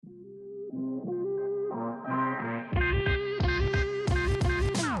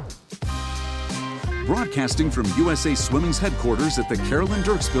Broadcasting from USA Swimming's headquarters at the Carolyn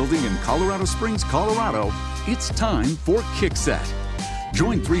Dirks Building in Colorado Springs, Colorado, it's time for Kickset.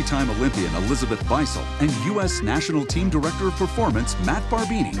 Join three-time Olympian Elizabeth Beisel and U.S. National Team Director of Performance Matt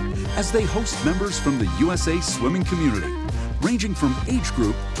Barbini as they host members from the USA Swimming community, ranging from age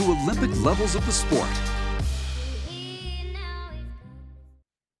group to Olympic levels of the sport.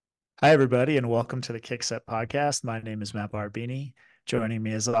 Hi, everybody, and welcome to the Kickset podcast. My name is Matt Barbini. Joining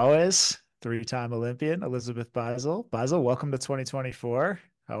me, as always, three-time Olympian Elizabeth Beisel. Beisel, welcome to 2024.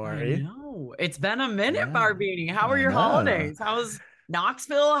 How are you? I know. It's been a minute, Yeah, Barbini. How are your holidays? How was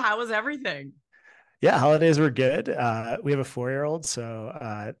Knoxville? How was everything? Yeah, holidays were good. We have a 4-year-old,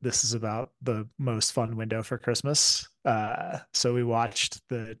 so this is about the most fun window for Christmas. So we watched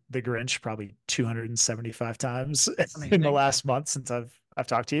the Grinch probably 275 times in the last month since I've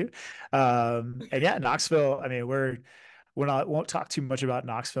talked to you. And yeah, Knoxville. I mean, won't talk too much about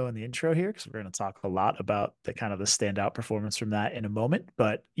Knoxville in the intro here because we're going to talk a lot about the kind of the standout performance from that in a moment.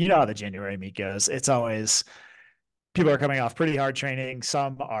 But you know how the January meet goes. It's always people are coming off pretty hard training.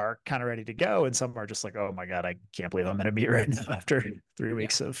 Some are kind of ready to go, and some are just like, oh my God, I can't believe I'm going to meet right now after 3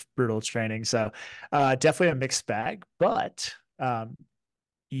 weeks of brutal training. So definitely a mixed bag. But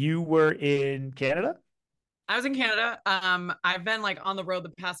you were in Canada? I was in Canada. I've been like on the road the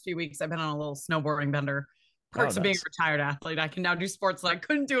past few weeks. I've been on a little snowboarding bender. Perks of being a retired athlete. I can now do sports that I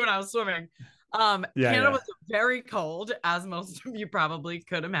couldn't do when I was swimming. Canada was very cold, as most of you probably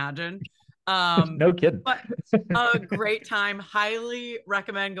could imagine. No kidding. But a great time. Highly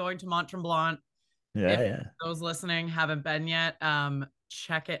recommend going to Mont Tremblant. If those listening haven't been yet,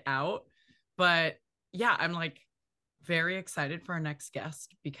 check it out. But yeah, I'm like very excited for our next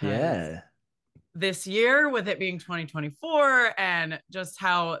guest because this year, with it being 2024 and just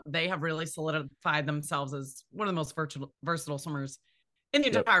how they have really solidified themselves as one of the most versatile swimmers in the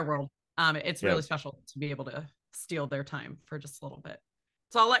entire world, it's really special to be able to steal their time for just a little bit.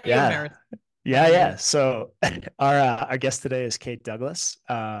 So I'll let you embarrass. Yeah. So our guest today is Kate Douglas.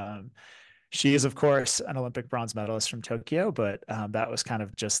 She is, of course, an Olympic bronze medalist from Tokyo, but that was kind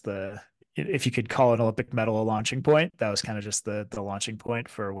of just if you could call an Olympic medal a launching point, that was kind of just the launching point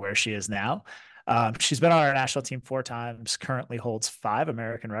for where she is now. She's been on our national team 4 times, currently holds 5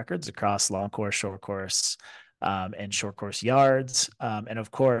 American records across long course, short course, and short course yards. And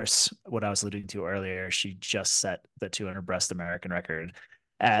of course, what I was alluding to earlier, she just set the 200 breast American record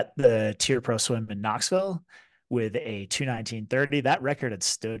at the Tier Pro Swim in Knoxville with a 2:19:30. That record had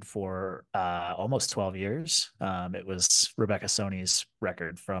stood for almost 12 years. It was Rebecca Soni's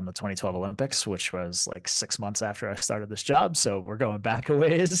record from the 2012 Olympics, which was like 6 months after I started this job. So we're going back a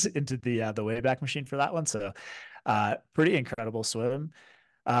ways into the Wayback Machine for that one. So pretty incredible swim.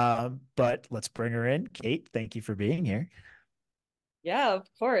 But let's bring her in. Kate, thank you for being here. Yeah, of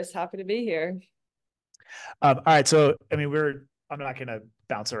course. Happy to be here. All right. So, I mean, I'm not going to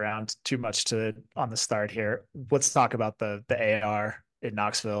bounce around too much on the start here. Let's talk about the AR in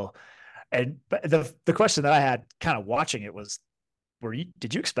Knoxville. And the question that I had kind of watching it was,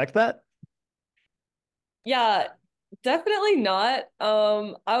 did you expect that? Yeah, definitely not.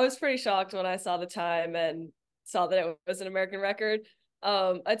 I was pretty shocked when I saw the time and saw that it was an American record.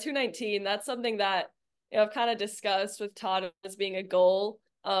 A 2:19, that's something that I've kind of discussed with Todd as being a goal.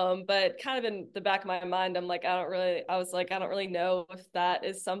 But kind of in the back of my mind, I don't really know if that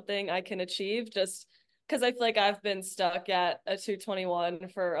is something I can achieve, just because I feel like I've been stuck at a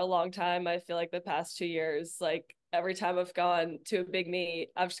 2:21 for a long time. I feel like the past 2 years, like every time I've gone to a big meet,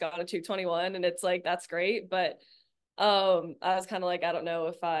 I've just gone to 2:21 and it's like, that's great. But I was kind of like, I don't know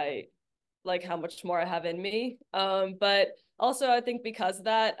if I like how much more I have in me. But also I think because of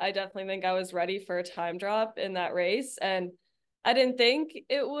that, I definitely think I was ready for a time drop in that race. And I didn't think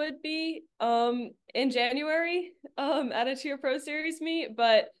it would be in January at a Tier Pro Series meet,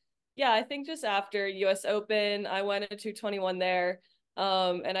 but yeah, I think just after US Open, I went into 2:21 there,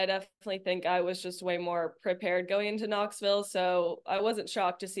 and I definitely think I was just way more prepared going into Knoxville, so I wasn't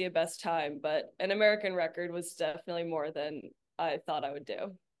shocked to see a best time, but an American record was definitely more than I thought I would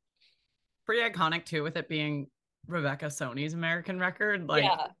do. Pretty iconic too, with it being Rebecca Soni's American record. Like,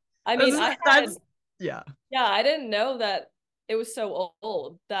 yeah, I mean, I didn't know that it was so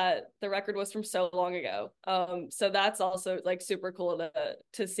old, that the record was from so long ago. So that's also like super cool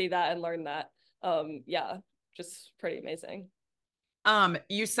to see that and learn that. Yeah, just pretty amazing.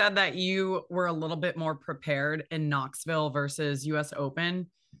 You said that you were a little bit more prepared in Knoxville versus US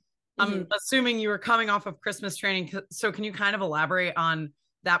Open. I'm assuming you were coming off of Christmas training. So can you kind of elaborate on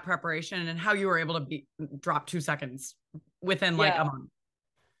that preparation and how you were able to drop 2 seconds within like a month?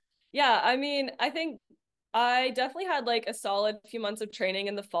 Yeah, I mean, I think I definitely had like a solid few months of training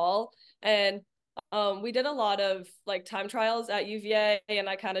in the fall, and We did a lot of like time trials at UVA, and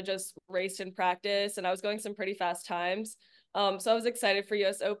I kind of just raced in practice, and I was going some pretty fast times. So I was excited for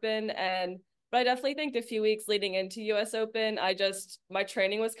US Open, but I definitely think the few weeks leading into US Open, my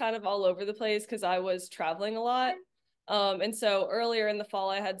training was kind of all over the place because I was traveling a lot. And so earlier in the fall,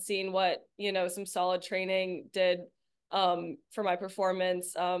 I had seen what, some solid training did for my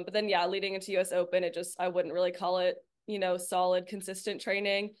performance. But then, yeah, leading into US Open, I wouldn't really call it, solid, consistent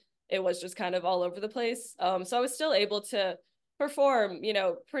training. It was just kind of all over the place. So I was still able to perform,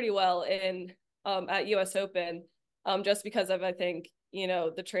 pretty well at US Open, just because of, I think,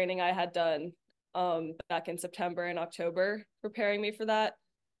 the training I had done back in September and October preparing me for that.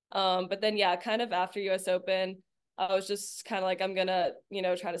 But then, yeah, kind of after US Open, I was just kind of like, I'm gonna,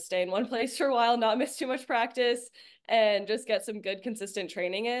 try to stay in one place for a while, not miss too much practice, and just get some good, consistent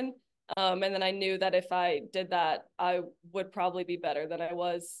training in. And then I knew that if I did that, I would probably be better than I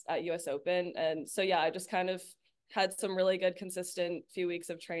was at US Open. And so, yeah, I just kind of had some really good, consistent few weeks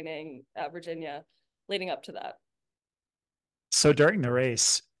of training at Virginia leading up to that. So during the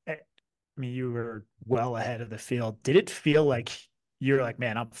race, I mean, you were well ahead of the field. Did it feel like you're like,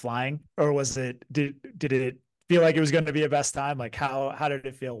 man, I'm flying? Or did it feel like it was going to be a best time? Like how did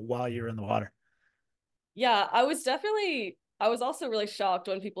it feel while you were in the water? Yeah, I was also really shocked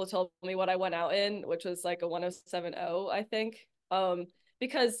when people told me what I went out in, which was like a 107.0, I think.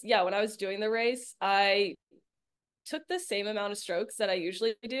 Because yeah, when I was doing the race, I took the same amount of strokes that I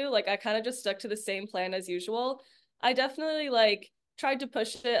usually do. Like I kind of just stuck to the same plan as usual. I definitely like tried to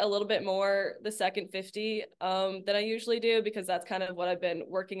push it a little bit more the second 50 than I usually do because that's kind of what I've been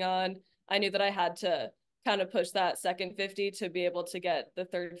working on. I knew that I had to kind of push that second 50 to be able to get the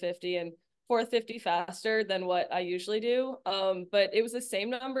third 50 and fourth 50 faster than what I usually do. But it was the same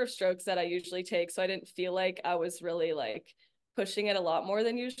number of strokes that I usually take, so I didn't feel like I was really like pushing it a lot more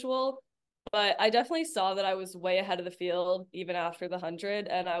than usual. But I definitely saw that I was way ahead of the field even after the 100,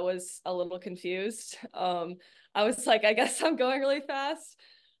 and I was a little confused. I was like, I guess I'm going really fast.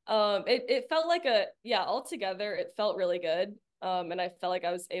 It felt like altogether it felt really good. And I felt like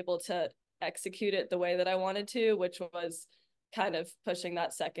I was able to execute it the way that I wanted to, which was kind of pushing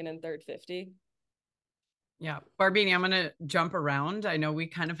that second and third 50. Yeah, Barbini, I'm going to jump around. I know we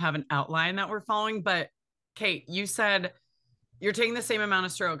kind of have an outline that we're following, but Kate, you said you're taking the same amount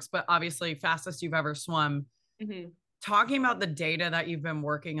of strokes, but obviously fastest you've ever swum. Mm-hmm. Talking about the data that you've been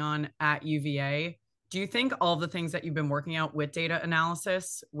working on at UVA, do you think all the things that you've been working out with data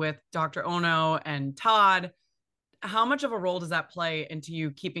analysis with Dr. Ono and Todd, how much of a role does that play into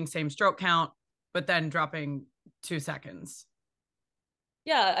you keeping same stroke count, but then dropping 2 seconds?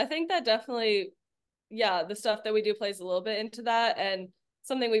 Yeah, I think that definitely, yeah, the stuff that we do plays a little bit into that. And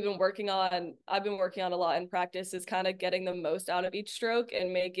something I've been working on a lot in practice is kind of getting the most out of each stroke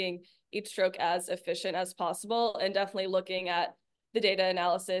and making each stroke as efficient as possible. And definitely looking at the data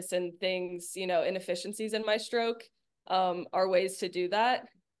analysis and things, inefficiencies in my stroke are ways to do that.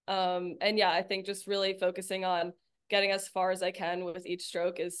 And yeah, I think just really focusing on getting as far as I can with each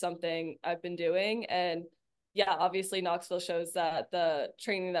stroke is something I've been doing. And yeah, obviously Knoxville shows that the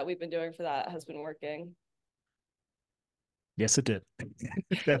training that we've been doing for that has been working. Yes, it did.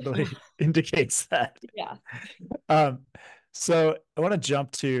 It definitely indicates that. Yeah. Um, so I want to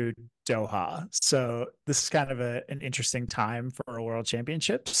jump to Doha. So this is kind of an interesting time for World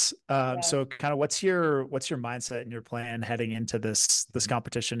Championships. Yeah. So kind of what's your mindset and your plan heading into this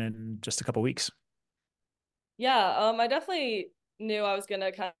competition in just a couple weeks? Yeah, I definitely knew I was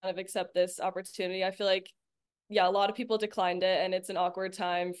gonna kind of accept this opportunity. I feel like, yeah, a lot of people declined it, and it's an awkward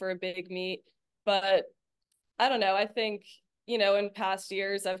time for a big meet. But I don't know. I think, in past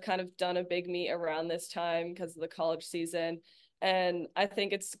years, I've kind of done a big meet around this time because of the college season. And I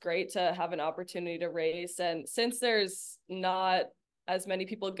think it's great to have an opportunity to race. And since there's not as many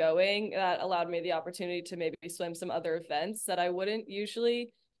people going, that allowed me the opportunity to maybe swim some other events that I wouldn't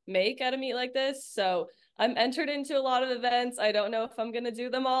usually make at a meet like this. So I'm entered into a lot of events. I don't know if I'm going to do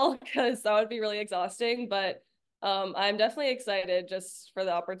them all because that would be really exhausting, but I'm definitely excited just for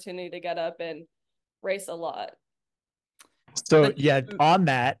the opportunity to get up and race a lot. So yeah, on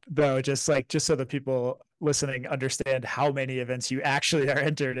that though, just so the people listening understand how many events you actually are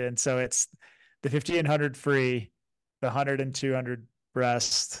entered in. So it's the 50 and 100 free, the 100 and 200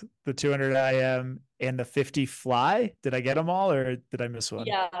 breast, the 200 IM, and the 50 fly. Did I get them all, or did I miss one?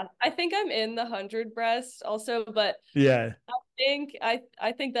 Yeah, I think I'm in the 100 breast also, but yeah, I think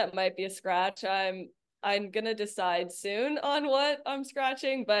that might be a scratch. I'm gonna decide soon on what I'm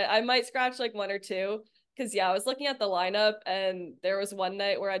scratching, but I might scratch like one or two. Cause yeah, I was looking at the lineup and there was one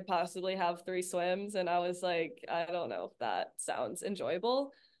night where I'd possibly have 3 swims, and I was like, I don't know if that sounds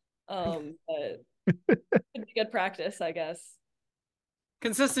enjoyable. But Good practice, I guess.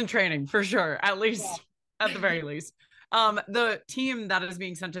 Consistent training for sure, at least at the very least. The team that is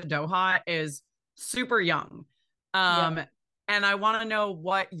being sent to Doha is super young. Yeah. And I want to know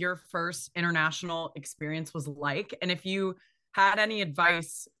what your first international experience was like, and if you had any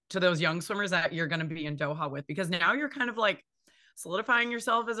advice to those young swimmers that you're going to be in Doha with, because now you're kind of like solidifying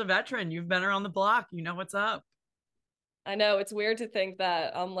yourself as a veteran. You've been around the block, you know what's up. I know it's weird to think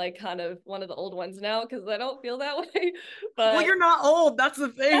that I'm like kind of one of the old ones now because I don't feel that way. Well, But you're not old. That's the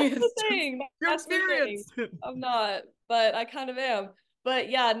thing. that's the It's just thing. your That's the thing. experience. I'm not, but I kind of am. But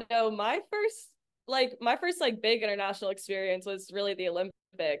yeah, no, my first like big international experience was really the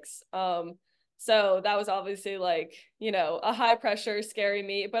Olympics. So that was obviously like, a high pressure, scary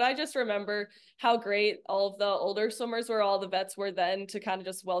meet. But I just remember how great all of the older swimmers were, all the vets were then to kind of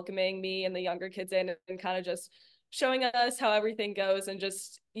just welcoming me and the younger kids in and kind of just showing us how everything goes and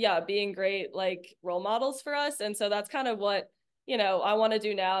just, yeah, being great like role models for us. And so that's kind of what I want to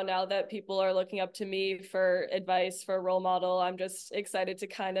do now that people are looking up to me for advice, for a role model. I'm just excited to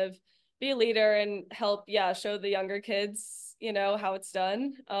kind of be a leader and help, yeah, show the younger kids, how it's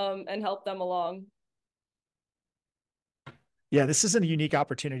done, and help them along. Yeah, this is a unique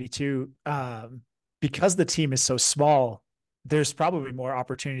opportunity too. Because the team is so small, there's probably more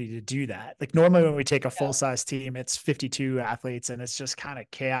opportunity to do that. Like normally when we take a full size team, it's 52 athletes and it's just kind of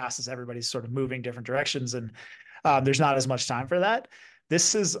chaos as everybody's sort of moving different directions. And there's not as much time for that.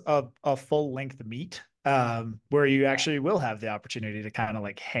 This is a full length meet where you actually will have the opportunity to kind of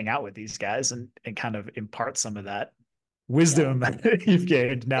like hang out with these guys and kind of impart some of that wisdom you've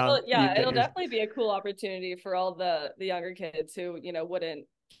gained now. It'll definitely be a cool opportunity for all the younger kids who wouldn't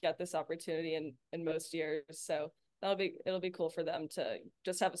get this opportunity in most years. So it'll be cool for them to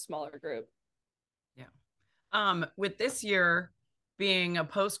just have a smaller group. Yeah. With this year being a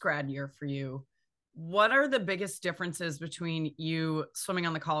post grad year for you, what are the biggest differences between you swimming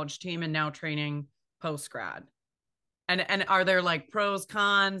on the college team and now training post grad? And are there like pros,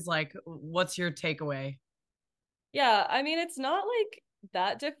 cons? Like, what's your takeaway? Yeah, I mean, it's not like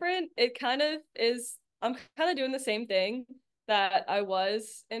that different. It kind of is. I'm kind of doing the same thing that I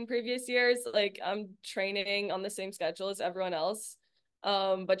was in previous years. Like, I'm training on the same schedule as everyone else,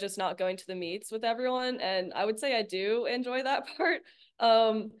 but just not going to the meets with everyone. And I would say I do enjoy that part.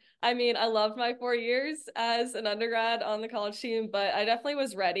 I mean, I loved my 4 years as an undergrad on the college team, but I definitely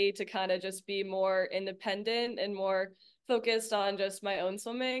was ready to kind of just be more independent and more focused on just my own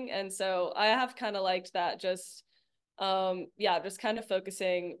swimming. And so I have kind of liked that just kind of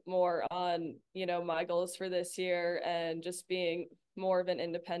focusing more on my goals for this year and just being more of an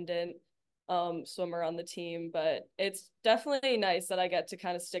independent swimmer on the team. But it's definitely nice that I get to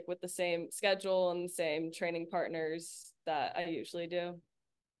kind of stick with the same schedule and the same training partners that I usually do.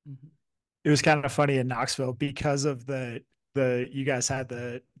 It was kind of funny in Knoxville because of the you guys had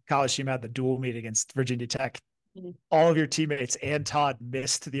the college team had the dual meet against Virginia Tech. All of your teammates and Todd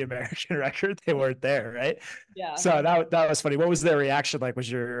missed the American record. They weren't there, right? Yeah. So that was funny. What was their reaction like?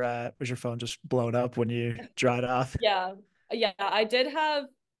 Was your phone just blown up when you dried off? Yeah. I did have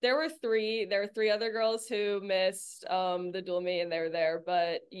there were three other girls who missed the dual meet and they were there.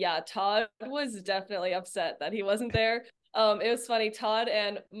 But yeah, Todd was definitely upset that he wasn't there. It was funny. Todd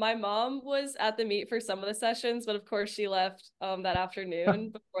and my mom was at the meet for some of the sessions, but of course she left that afternoon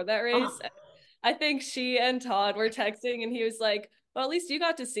before that race. I think she and Todd were texting and he was like, well, at least you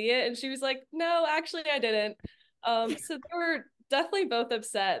got to see it. And she was like, no, actually I didn't. So they were definitely both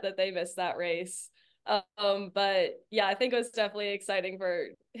upset that they missed that race. But yeah, I think it was definitely exciting for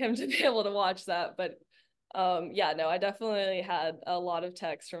him to be able to watch that. But yeah, no, I definitely had a lot of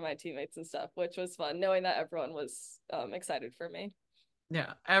texts from my teammates and stuff, which was fun knowing that everyone was excited for me.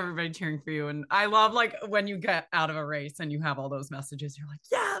 Yeah, everybody cheering for you. And I love like when you get out of a race and you have all those messages, you're like,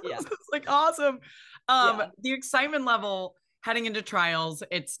 yeah, this is like awesome. The excitement level heading into trials,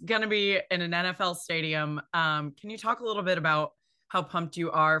 it's gonna be in an NFL stadium. Can you talk a little bit about how pumped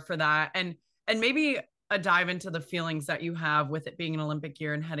you are for that? And maybe a dive into the feelings that you have with it being an Olympic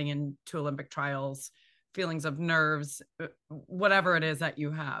year and heading into Olympic trials, feelings of nerves, whatever it is that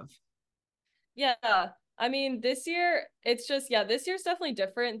you have. Yeah. I mean, this year, this year's definitely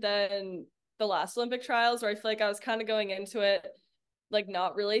different than the last Olympic trials where I feel like I was kind of going into it, like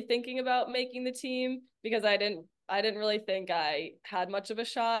not really thinking about making the team because I didn't really think I had much of a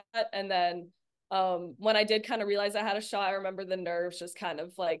shot. And then when I did kind of realize I had a shot, I remember the nerves just kind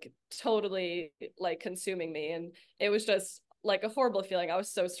of like totally like consuming me. And it was just like a horrible feeling. I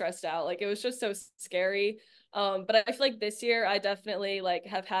was so stressed out. Like it was just so scary. But I feel like this year I definitely like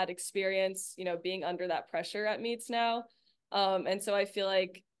have had experience, being under that pressure at meets now. And so I feel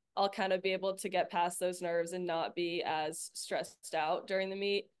like I'll kind of be able to get past those nerves and not be as stressed out during the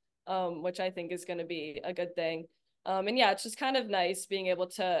meet, which I think is going to be a good thing. And yeah, it's just kind of nice being able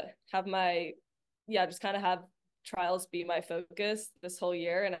to have just kind of have trials be my focus this whole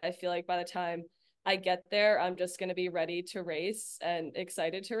year. And I feel like by the time I get there, I'm just going to be ready to race and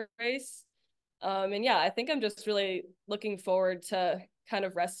excited to race. And yeah, I think I'm just really looking forward to kind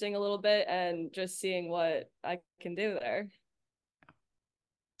of resting a little bit and just seeing what I can do there.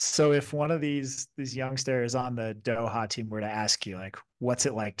 So if one of these youngsters on the Doha team were to ask you, like, what's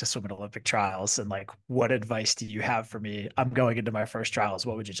it like to swim at Olympic trials, and like, what advice do you have for me? I'm going into my first trials.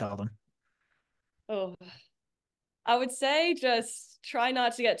 What would you tell them? Oh, I would say just try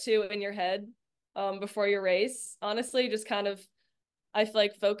not to get too in your head before your race. Honestly, just kind of I feel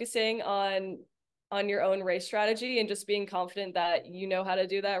like focusing on your own race strategy and just being confident that you know how to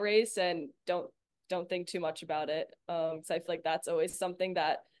do that race and don't think too much about it. Because I feel like that's always something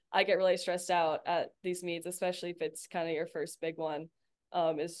that I get really stressed out at these meets, especially if it's kind of your first big one.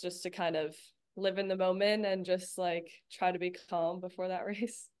 Is just to kind of live in the moment and just like try to be calm before that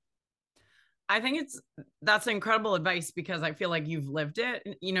race. I think that's incredible advice because I feel like you've lived it.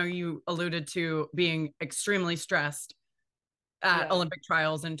 You know, you alluded to being extremely stressed at Olympic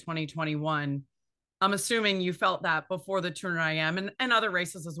trials in 2021. I'm assuming you felt that before the Turner IM and other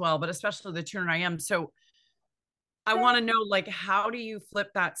races as well, but especially the Turner IM. So I want to know, like, how do you flip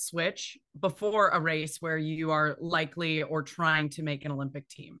that switch before a race where you are likely or trying to make an Olympic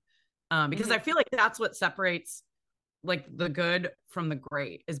team? Because I feel like that's what separates like the good from the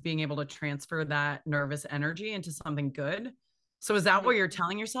great is being able to transfer that nervous energy into something good. So is that what you're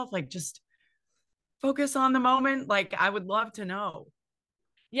telling yourself? Like, just focus on the moment? Like, I would love to know.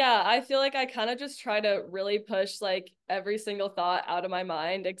 Yeah, I feel like I kind of just try to really push like every single thought out of my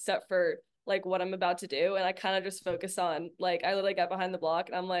mind except for like what I'm about to do. And I kind of just focus on like I literally got behind the block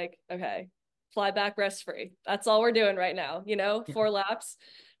and I'm like, okay, fly back breast free. That's all we're doing right now, 4 laps.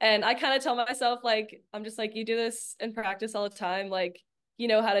 And I kind of tell myself, like, I'm just like, you do this in practice all the time. Like, you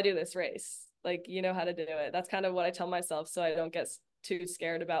know how to do this race. Like, you know how to do it. That's kind of what I tell myself so I don't get too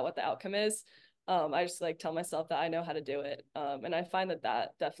scared about what the outcome is. I just like tell myself that I know how to do it. And I find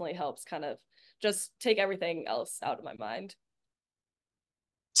that definitely helps kind of just take everything else out of my mind.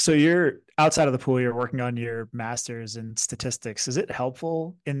 So you're outside of the pool, you're working on your master's in statistics. Is it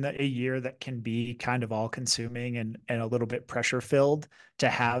helpful in a year that can be kind of all consuming and a little bit pressure filled to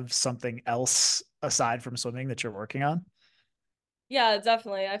have something else aside from swimming that you're working on? Yeah,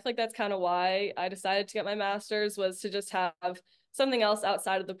 definitely. I feel like that's kind of why I decided to get my master's was to just have something else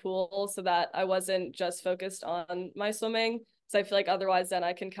outside of the pool so that I wasn't just focused on my swimming. So I feel like otherwise then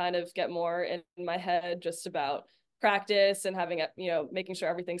I can kind of get more in my head just about practice and having, making sure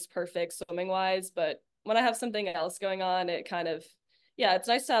everything's perfect swimming wise. But when I have something else going on, it kind of, yeah, it's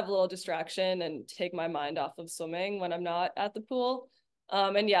nice to have a little distraction and take my mind off of swimming when I'm not at the pool.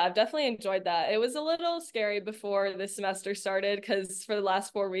 And yeah, I've definitely enjoyed that. It was a little scary before this semester started because for the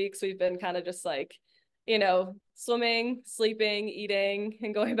last 4 weeks, we've been kind of just like, swimming, sleeping, eating,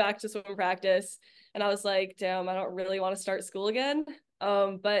 and going back to swim practice. And I was like, damn, I don't really want to start school again.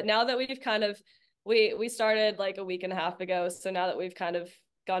 But now that we've kind of, we started like a week and a half ago. So now that we've kind of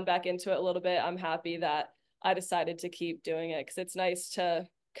gone back into it a little bit, I'm happy that I decided to keep doing it because it's nice to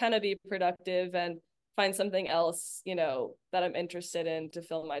kind of be productive and find something else, that I'm interested in to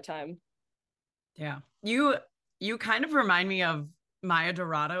fill my time. Yeah. You kind of remind me of Maya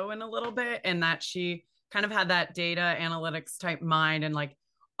Dorado in a little bit, and that she kind of had that data analytics type mind and like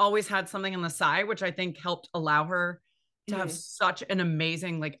always had something on the side, which I think helped allow her to have such an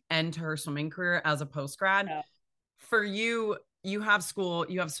amazing like end to her swimming career as a post grad. Yeah. For you, you have school,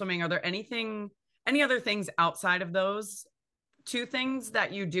 you have swimming. Are there any other things outside of those two things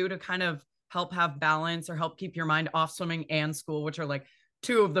that you do to kind of help have balance or help keep your mind off swimming and school, which are like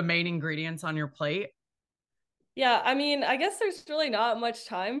two of the main ingredients on your plate? Yeah, I mean, I guess there's really not much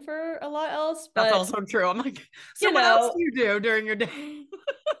time for a lot else, but that's also true. I'm like, so what else do you do during your day?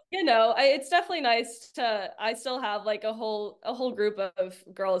 It's definitely nice I still have like a whole group of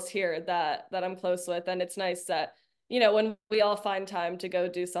girls here that I'm close with. And it's nice that, when we all find time to go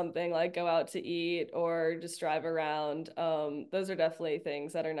do something like go out to eat or just drive around, those are definitely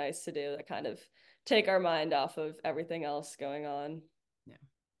things that are nice to do that kind of take our mind off of everything else going on. Yeah.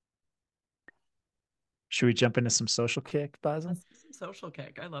 Should we jump into some social kick, Basil? Some social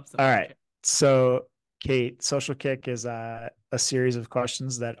kick. I love social All right. kick. So, Kate, social kick is a series of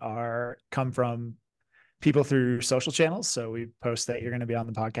questions that come from people through social channels. So we post that you're going to be on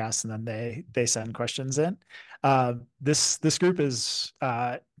the podcast, and then they send questions in. This group is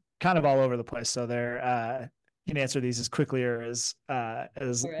kind of all over the place. So they're You can answer these as quickly or as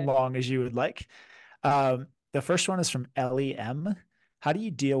right. long as you would like. The first one is from Ellie M. How do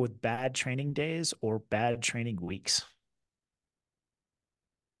you deal with bad training days or bad training weeks?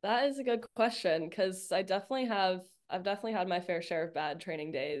 That is a good question because I've definitely had my fair share of bad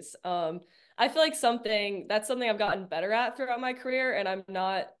training days. I feel like something I've gotten better at throughout my career, and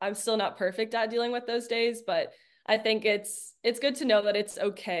I'm still not perfect at dealing with those days, but I think it's good to know that it's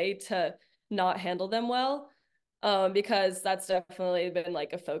okay to not handle them well. Because that's definitely been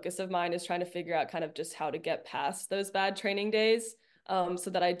like a focus of mine is trying to figure out kind of just how to get past those bad training days,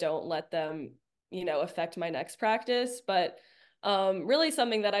 so that I don't let them, affect my next practice. But really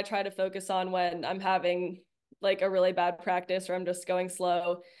something that I try to focus on when I'm having like a really bad practice or I'm just going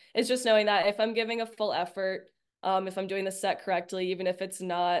slow is just knowing that if I'm giving a full effort, if I'm doing the set correctly, even if it's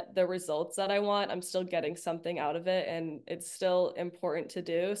not the results that I want, I'm still getting something out of it and it's still important to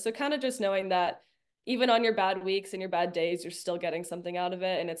do. So kind of just knowing that even on your bad weeks and your bad days, you're still getting something out of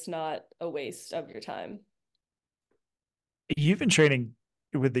it and it's not a waste of your time. You've been training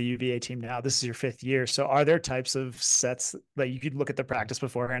with the UVA team now. This is your 5th year. So are there types of sets that you could look at the practice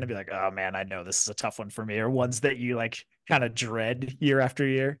beforehand and be like, oh man, I know this is a tough one for me, or ones that you like kind of dread year after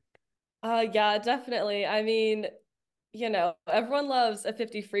year? Yeah, definitely. I mean, everyone loves a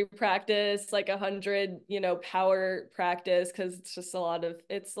 50 free practice, like 100, power practice, because it's a lot of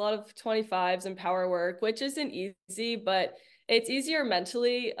 25s and power work, which isn't easy, but it's easier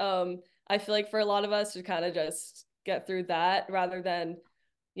mentally. I feel like for a lot of us to kind of just get through that rather than,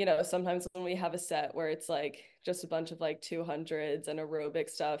 sometimes when we have a set where it's like just a bunch of like 200s and aerobic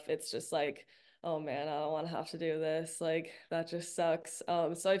stuff, it's just like, oh man, I don't want to have to do this. Like that just sucks.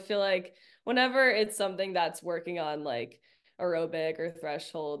 So I feel like whenever it's something that's working on like aerobic or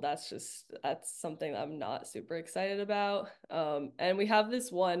threshold, that's something I'm not super excited about. And we have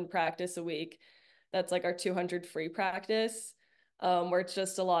this one practice a week that's like our 200 free practice, where it's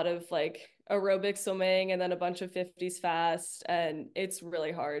just a lot of like aerobic swimming and then a bunch of 50s fast, and it's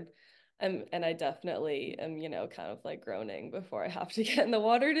really hard. And I definitely am, kind of like groaning before I have to get in the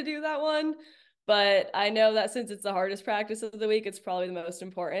water to do that one. But I know that since it's the hardest practice of the week, it's probably the most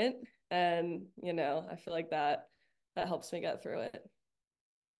important. And, I feel like that helps me get through it.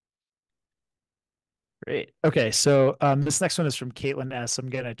 Great. Okay, so this next one is from Caitlin S. I'm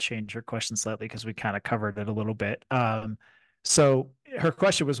gonna change her question slightly because we kind of covered it a little bit. So her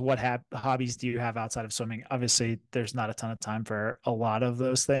question was, what hobbies do you have outside of swimming? Obviously, there's not a ton of time for a lot of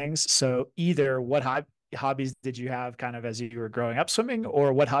those things. So either what hobbies did you have kind of as you were growing up swimming,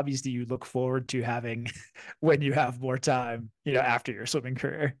 or what hobbies do you look forward to having when you have more time, after your swimming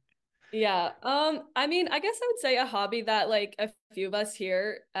career? Yeah. I mean, I guess I would say a hobby that like a few of us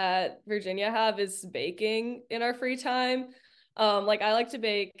here at Virginia have is baking in our free time. Like I like to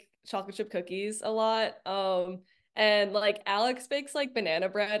bake chocolate chip cookies a lot. And like Alex bakes like banana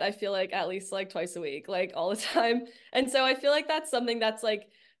bread, I feel like at least like twice a week, like all the time. And so I feel like that's something that's like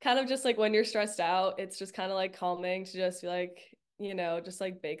kind of just like when you're stressed out, it's just kind of like calming to just be like, just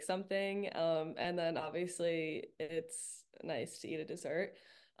like bake something. And then obviously it's nice to eat a dessert.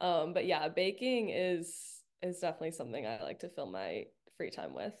 But yeah, baking is definitely something I like to fill my free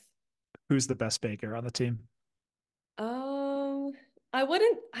time with. Who's the best baker on the team? Um,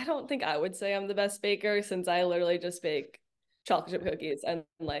 I don't think I would say I'm the best baker since I literally just bake chocolate chip cookies and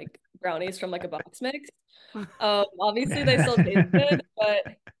like brownies from like a box mix. Obviously they still taste good,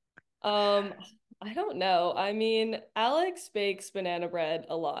 but um, I don't know. I mean, Alex bakes banana bread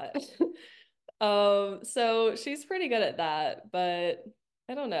a lot. So she's pretty good at that, but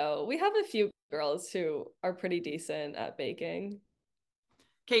I don't know. We have a few girls who are pretty decent at baking.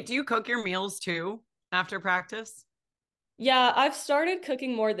 Kate, do you cook your meals too after practice? Yeah, I've started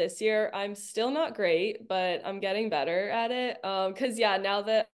cooking more this year. I'm still not great, but I'm getting better at it. Because yeah, now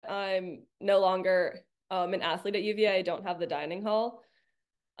that I'm no longer an athlete at UVA, I don't have the dining hall.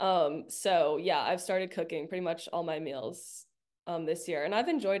 So yeah, I've started cooking pretty much all my meals this year and I've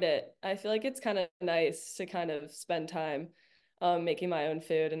enjoyed it. I feel like it's kind of nice to kind of spend time making my own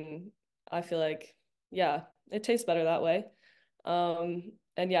food and I feel like yeah, it tastes better that way.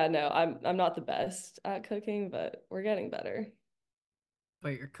 And yeah, no, I'm not the best at cooking, but we're getting better.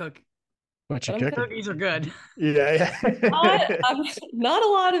 But your What you But I'm cooking? cookies are good. Yeah, not, yeah. not a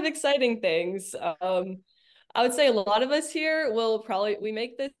lot of exciting things. I would say a lot of us here will probably we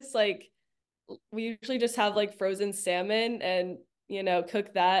make this like we usually just have like frozen salmon and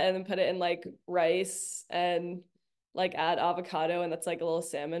cook that and then put it in like rice and like add avocado and that's like a little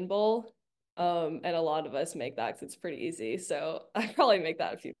salmon bowl. And a lot of us make that because it's pretty easy. So I probably make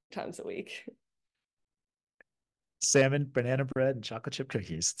that a few times a week. salmon, banana bread, and chocolate chip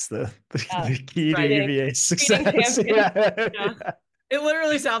cookies. It's the Yeah. the key to Feeding- UVA feeding success. champions. Yeah. It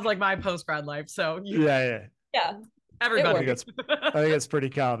literally sounds like my post-grad life. So Yeah. Yeah. everybody. I think that's pretty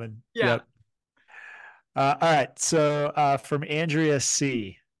common. Yeah. Yep. All right. So from Andrea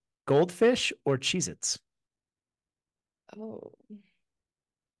C, goldfish or Cheez-Its? Oh,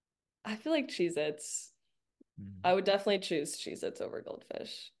 I feel like Cheez-Its. Mm. I would definitely choose Cheez-Its over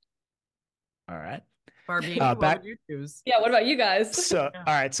goldfish. All right. Barbie, what back- would you choose? Yeah, what about you guys? So, Yeah.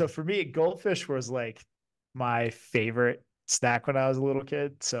 all right. So for me, goldfish was like my favorite snack when I was a little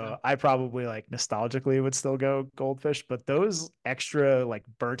kid. So Yeah. I probably like nostalgically would still go goldfish, but those extra like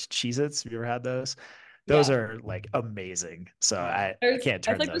burnt Cheez-Its, have you ever had those? Those Yeah. are like amazing. So Yeah. I can't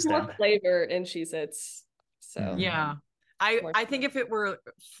turn I think those there's down. more flavor in Cheez-Its. So Yeah. More I think if it were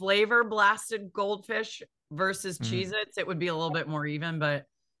flavor blasted goldfish versus Mhm. Cheez-Its, it would be a little bit more even. But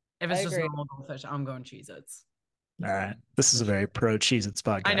if it's I just agree. normal goldfish, I'm going Cheez-Its. All right. This is a very pro Cheez-Its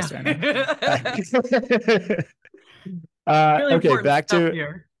I know. podcast right now. Really Okay, important back stuff to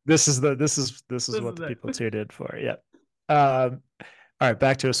here. this is what This the is people it. tuned in for. Yep. All right,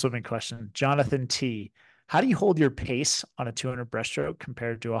 back to a swimming question. Jonathan T. How do you hold your pace on a 200 breaststroke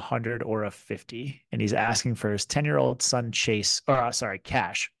compared to a 100 or a 50? And he's asking for his 10-year-old son,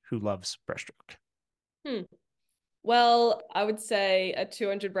 Cash, who loves breaststroke. Well, I would say a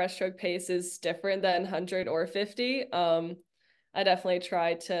 200 breaststroke pace is different than 100 or 50. I definitely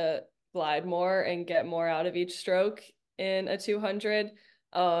try to glide more and get more out of each stroke in a 200.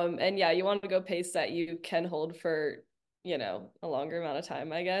 And yeah, you want to go pace that you can hold for, a longer amount of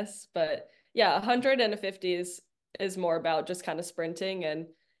time, I guess. But yeah, 100 and a 50 is more about just kind of sprinting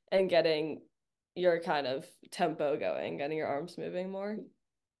and getting your kind of tempo going, getting your arms moving more.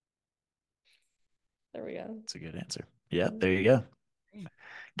 There we go. That's a good answer. Yeah, there you go.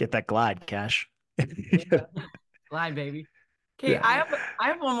 Get that glide, Cash. Glide, baby. Okay, Yeah. I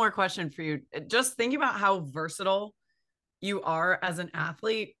have one more question for you. Just thinking about how versatile you are as an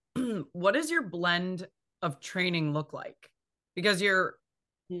athlete, what does your blend of training look like? Because you're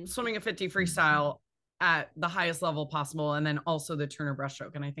swimming a 50 freestyle at the highest level possible, and then also the Turner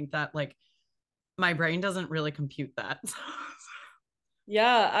breaststroke. And I think that like my brain doesn't really compute that.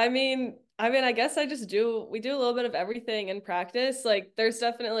 Yeah, I guess we do a little bit of everything in practice. Like there's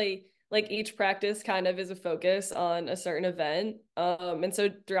definitely like each practice kind of is a focus on a certain event. And so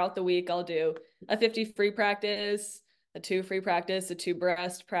throughout the week I'll do a 50 free practice, a 2 free practice, a 2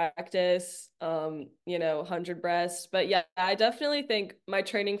 breast practice, 100 breast. But yeah, I definitely think my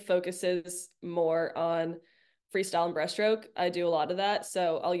training focuses more on freestyle and breaststroke. I do a lot of that.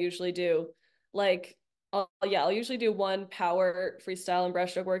 So I'll usually do like I'll usually do one power freestyle and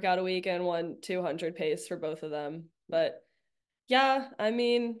breaststroke workout a week and one 200 pace for both of them. But yeah,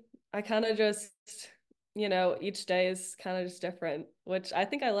 I kind of just, each day is kind of just different, which I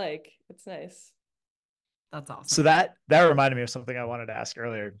think I like. It's nice. That's awesome. So that reminded me of something I wanted to ask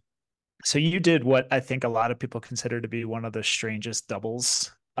earlier. So you did what I think a lot of people consider to be one of the strangest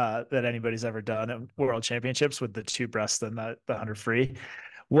doubles that anybody's ever done at World Championships with the 2 breasts and the 100 free.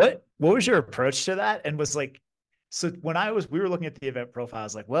 What was your approach to that? And was like, so when we were looking at the event profile, I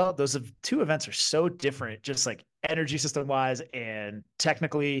was like, well, those 2 events are so different, just like energy system wise and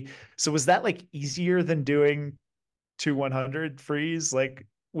technically. So was that like easier than doing 2 100 frees, like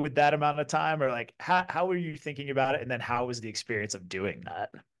with that amount of time, or like how were you thinking about it? And then how was the experience of doing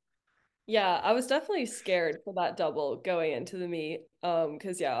that? Yeah, I was definitely scared for that double going into the meet.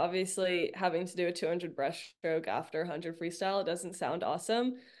 Because yeah, obviously having to do a 200 breaststroke after 100 freestyle doesn't sound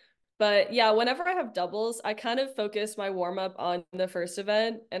awesome. But yeah, whenever I have doubles, I kind of focus my warm up on the first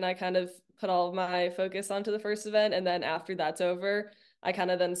event and I kind of put all of my focus onto the first event. And then after that's over, I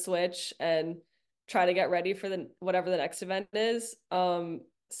kind of then switch and try to get ready for whatever the next event is.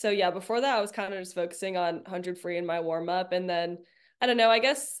 So yeah, before that, I was kind of just focusing on 100 free in my warm up. And then I don't know, I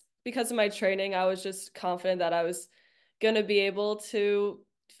guess because of my training, I was just confident that I was going to be able to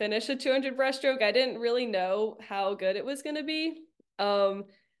finish a 200 breaststroke. I didn't really know how good it was going to be.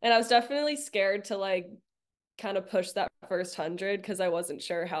 And I was definitely scared to like kind of push that first 100 because I wasn't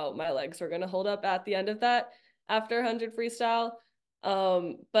sure how my legs were going to hold up at the end of that after 100 freestyle.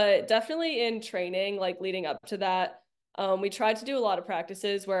 But definitely in training, like leading up to that, we tried to do a lot of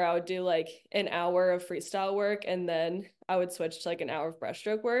practices where I would do like an hour of freestyle work and then I would switch to like an hour of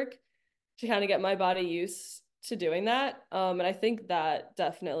breaststroke work to kind of get my body used to doing that. And I think that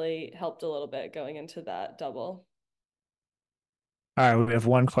definitely helped a little bit going into that double. All right, we have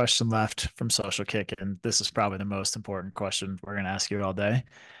one question left from Social Kick, and this is probably the most important question we're going to ask you all day.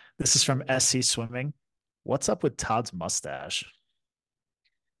 This is from SC Swimming. What's up with Todd's mustache?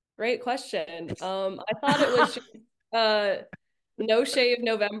 Great question. I thought it was no shave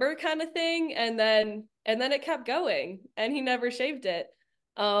November kind of thing, and then it kept going, and he never shaved it.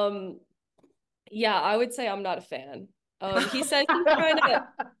 Yeah, I would say I'm not a fan. He says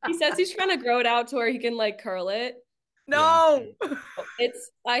he's trying to grow it out to where he can like curl it. No.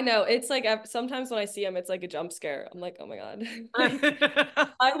 I know it's like sometimes when I see him, it's like a jump scare. I'm like, oh my God.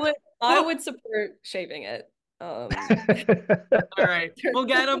 I would support shaving it. All right, we'll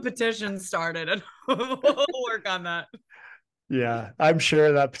get a petition started and we'll work on that. Yeah, I'm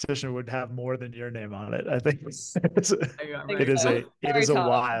sure that petition would have more than your name on it. I think it is a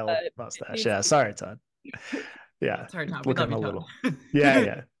wild mustache. Yeah, sorry, Todd. Yeah, sorry, Todd. Looking a little.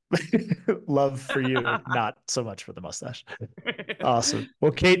 Yeah. Love for you, not so much for the mustache. Awesome.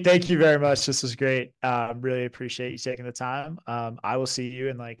 Well, Kate, thank you very much. This was great. Really appreciate you taking the time. I will see you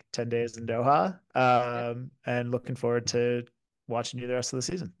in like 10 days in Doha. And looking forward to watching you the rest of the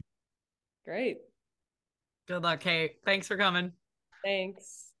season. Great. Good luck, Kate. Thanks for coming.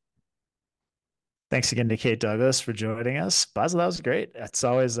 Thanks. Thanks again to Kate Douglas for joining us. Basil, that was great. It's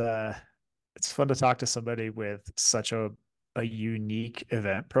always it's fun to talk to somebody with such a unique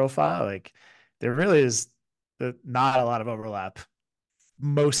event profile. Like there really is not a lot of overlap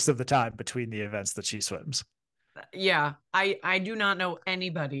most of the time between the events that she swims. Yeah, I do not know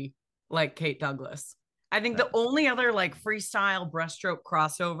anybody like Kate Douglas. I think the only other like freestyle breaststroke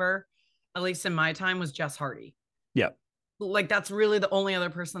crossover, at least in my time, was Jess Hardy. Yep. Like that's really the only other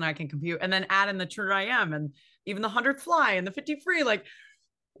person I can compute. And then add in the True I Am and even the 100 fly and the 50 free. Like,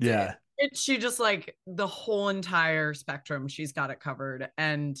 yeah, she just like the whole entire spectrum. She's got it covered,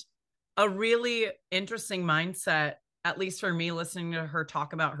 and a really interesting mindset, at least for me, listening to her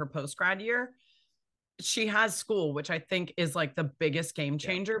talk about her post-grad year. She has school, which I think is like the biggest game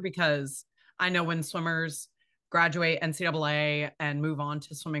changer, because I know when swimmers graduate NCAA and move on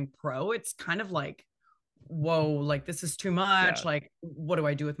to swimming pro, it's kind of like, whoa, like this is too much. Yeah. Like, what do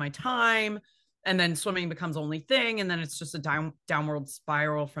I do with my time? And then swimming becomes only thing. And then it's just a downward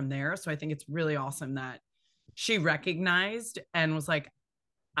spiral from there. So I think it's really awesome that she recognized and was like,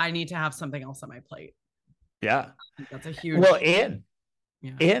 I need to have something else on my plate. Yeah. That's a huge. Well, and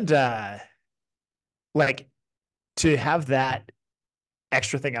like to have that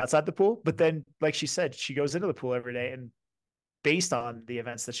extra thing outside the pool, but then like she said, she goes into the pool every day, and based on the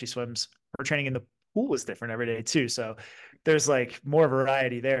events that she swims, her training in the pool is different every day too. So there's like more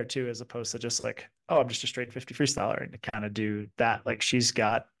variety there too, as opposed to just like, oh, I'm just a straight 50 freestyler, and to kind of do that. Like she's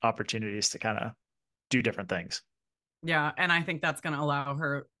got opportunities to kind of do different things. Yeah. And I think that's going to allow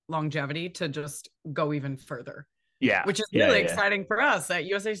her longevity to just go even further. Yeah. Which is really exciting for us at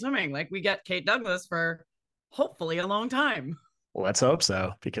USA Swimming. Like we get Kate Douglas for hopefully a long time. Well, let's hope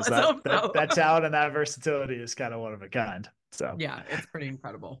so, because that talent and that versatility is kind of one of a kind. So yeah, it's pretty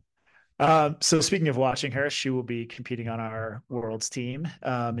incredible. So speaking of watching her, she will be competing on our world's team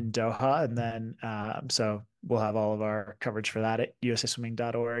in Doha. And then so we'll have all of our coverage for that at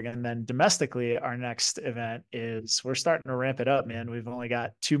usaswimming.org. And then domestically, our next event is, we're starting to ramp it up, man. We've only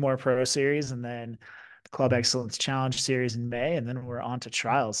got 2 more pro series, and then the Club Excellence Challenge series in May, and then we're on to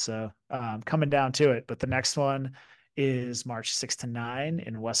trials. So coming down to it. But the next one is March 6 to 9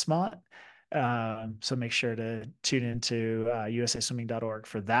 in Westmont. So make sure to tune into usaswimming.org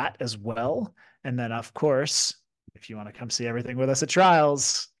for that as well. And then, of course, if you want to come see everything with us at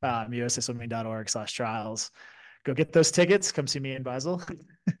trials, usaswimming.org/trials. Go get those tickets. Come see me and Basil.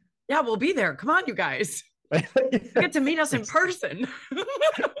 Yeah, we'll be there. Come on, you guys. You get to meet us in person.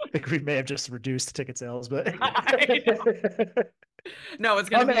 I think we may have just reduced ticket sales, but no, it's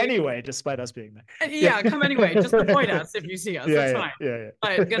gonna come anyway, despite us being there. Yeah, come anyway. Just avoid us if you see us. That's fine. Yeah.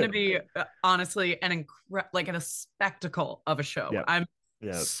 But it's gonna be honestly like a spectacle of a show. Yep. I'm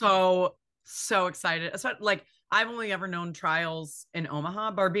so excited. Like I've only ever known trials in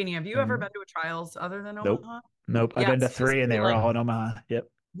Omaha. Barbini, have you ever been to a trials other than Omaha? Nope. I've been to 3, and they were all in Omaha. Yep.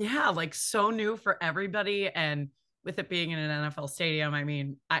 Yeah, like so new for everybody, and with it being in an NFL stadium, I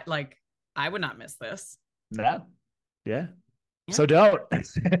mean, I would not miss this. No. Yeah. So don't.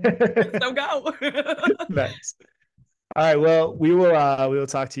 So go. Nice. All right. Well, we will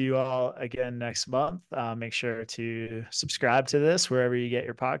talk to you all again next month. Make sure to subscribe to this wherever you get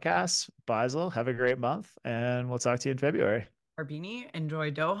your podcasts. Basil, have a great month, and we'll talk to you in February. Arbini,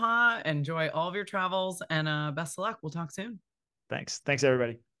 enjoy Doha, enjoy all of your travels, and best of luck. We'll talk soon. Thanks,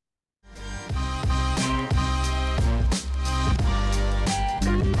 everybody.